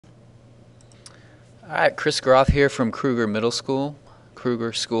Alright, Chris Groff here from Kruger Middle School,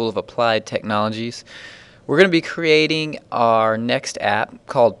 Kruger School of Applied Technologies. We're going to be creating our next app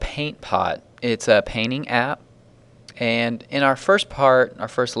called PaintPot. It's a painting app, and in our first part, our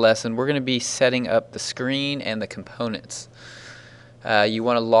first lesson, we're going to be setting up the screen and the components. You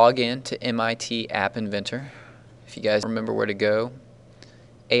want to log in to MIT App Inventor. If you guys remember where to go,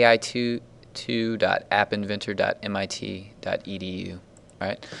 ai2.appinventor.mit.edu.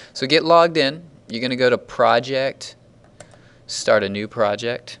 Alright, so get logged in. You're going to go to Project, start a new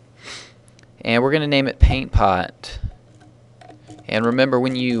project, and we're going to name it PaintPot. And remember,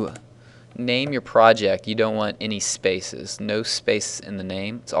 when you name your project, you don't want any spaces. No space in the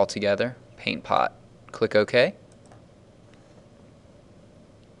name. It's all together. PaintPot. Click OK.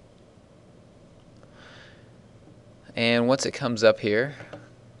 And once it comes up here,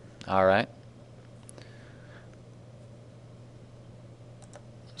 alright,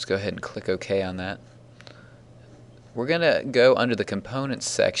 let's go ahead and click OK on that. We're going to go under the Components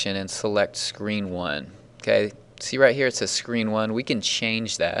section and select Screen 1. Okay, see right here it says Screen 1. We can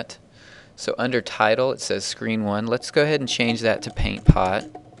change that. So under Title it says Screen 1. Let's go ahead and change that to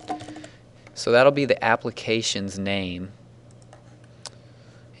PaintPot. So that'll be the application's name.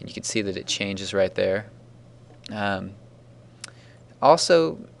 And you can see that it changes right there.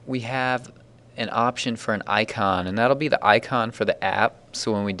 Also, we have an option for an icon, and that'll be the icon for the app,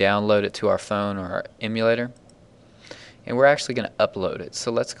 so when we download it to our phone or our emulator. And we're actually going to upload it. So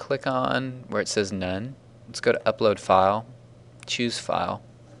let's click on where it says None. Let's go to Upload File, choose File.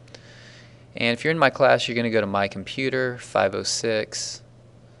 And if you're in my class, you're going to go to My Computer, 506.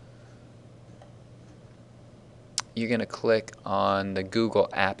 You're going to click on the Google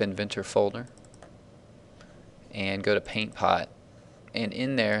App Inventor folder and go to PaintPot. And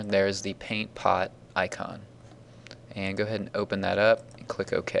in there, there's the PaintPot icon. And go ahead and open that up and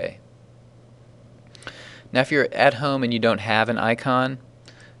click OK. Now if you're at home and you don't have an icon,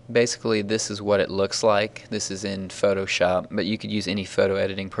 basically this is what it looks like. This is in Photoshop, but you could use any photo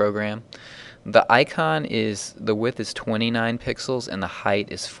editing program. The icon is, the width is 29 pixels and the height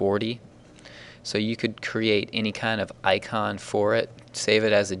is 40. So you could create any kind of icon for it, save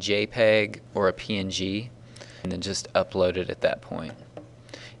it as a JPEG or a PNG, and then just upload it at that point.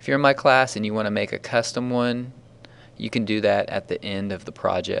 If you're in my class and you want to make a custom one, you can do that at the end of the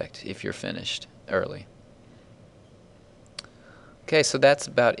project if you're finished early. Okay, so that's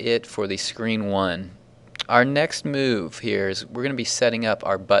about it for the Screen 1. Our next move here is we're going to be setting up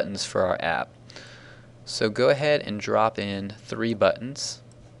our buttons for our app. So go ahead and drop in 3 buttons.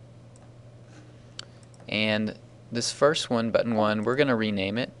 And this first one, button 1, we're going to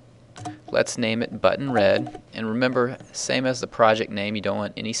rename it. Let's name it Button Red. And remember, same as the project name, you don't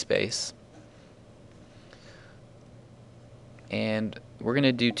want any space. And we're going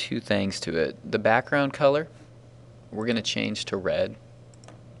to do 2 things to it. The background color, we're going to change to red.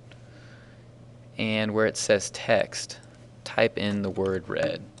 And where it says text, type in the word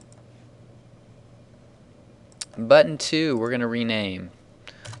red. Button 2, we're going to rename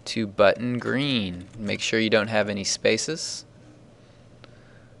to Button Green. Make sure you don't have any spaces.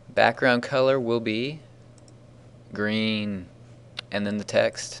 Background color will be green, and then the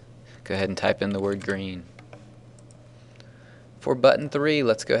text, go ahead and type in the word green. For button 3,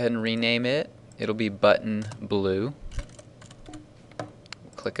 let's go ahead and rename it. It'll be Button Blue.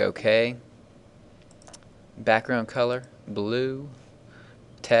 Click OK. Background color, blue.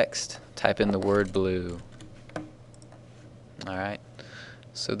 Text, type in the word blue. Alright,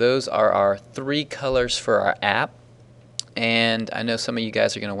 so those are our 3 colors for our app. And I know some of you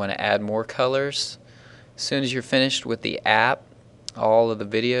guys are going to want to add more colors. As soon as you're finished with the app, all of the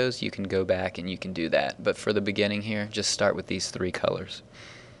videos, you can go back and you can do that. But for the beginning here, just start with these 3 colors.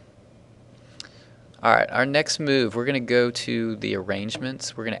 Alright, our next move, we're going to go to the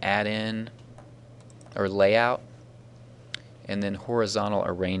arrangements. We're going to add in, or layout, and then horizontal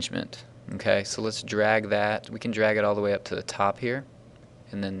arrangement. Okay, so let's drag that. We can drag it all the way up to the top here,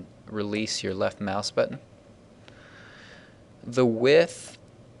 and then release your left mouse button. The width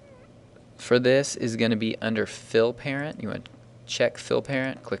for this is going to be under Fill Parent. You want to check Fill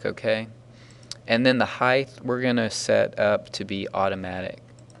Parent, click OK. And then the height we're going to set up to be automatic.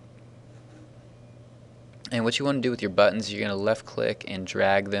 And what you want to do with your buttons, you're going to left click and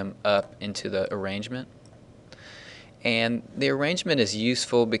drag them up into the arrangement. And the arrangement is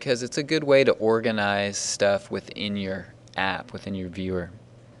useful because it's a good way to organize stuff within your app, within your viewer.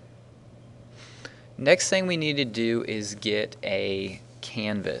 Next thing we need to do is get a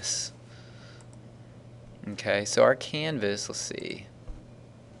canvas. Okay, so our canvas, let's see.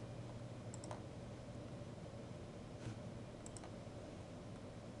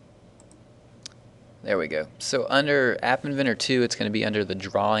 There we go. So under App Inventor 2, it's going to be under the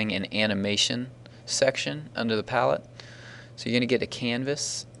Drawing and Animation section under the palette. So you're going to get a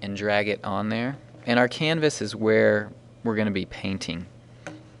canvas and drag it on there. And our canvas is where we're going to be painting.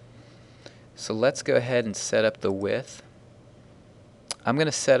 So let's go ahead and set up the width. I'm going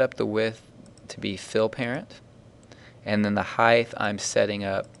to set up the width to be fill parent. And then the height I'm setting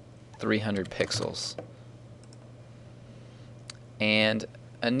up 300 pixels. And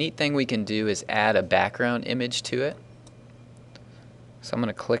a neat thing we can do is add a background image to it. So I'm going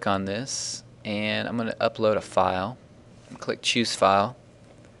to click on this and I'm going to upload a file. Click choose file.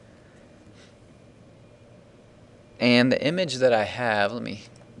 And the image that I have, let me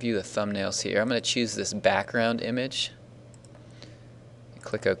view the thumbnails here. I'm going to choose this background image.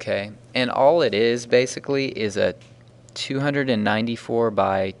 Click OK. And all it is basically is a 294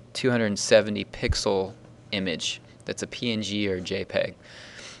 by 270 pixel image that's a PNG or a JPEG.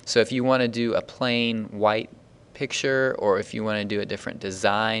 So if you want to do a plain white picture or if you want to do a different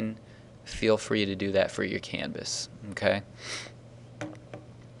design, feel free to do that for your canvas. Okay.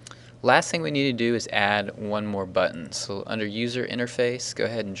 Last thing we need to do is add one more button. So under user interface, go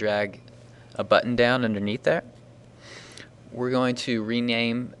ahead and drag a button down underneath there. We're going to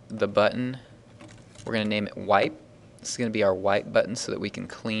rename the button. We're going to name it wipe. This is going to be our wipe button so that we can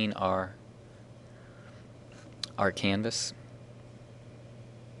clean our canvas.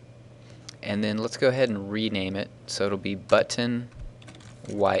 And then let's go ahead and rename it so it'll be button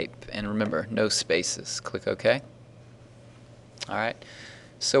wipe, and remember, no spaces. Click OK. Alright,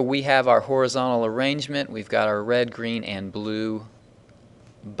 so we have our horizontal arrangement. We've got our red, green, and blue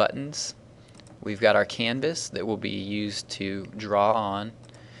buttons. We've got our canvas that will be used to draw on,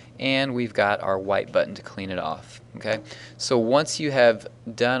 and we've got our white button to clean it off. Okay, so once you have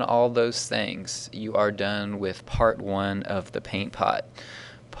done all those things, you are done with part one of the paint pot.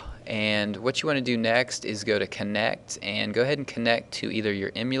 And what you want to do next is go to connect and go ahead and connect to either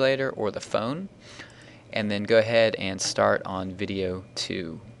your emulator or the phone, and then go ahead and start on video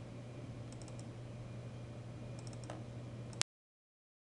 2.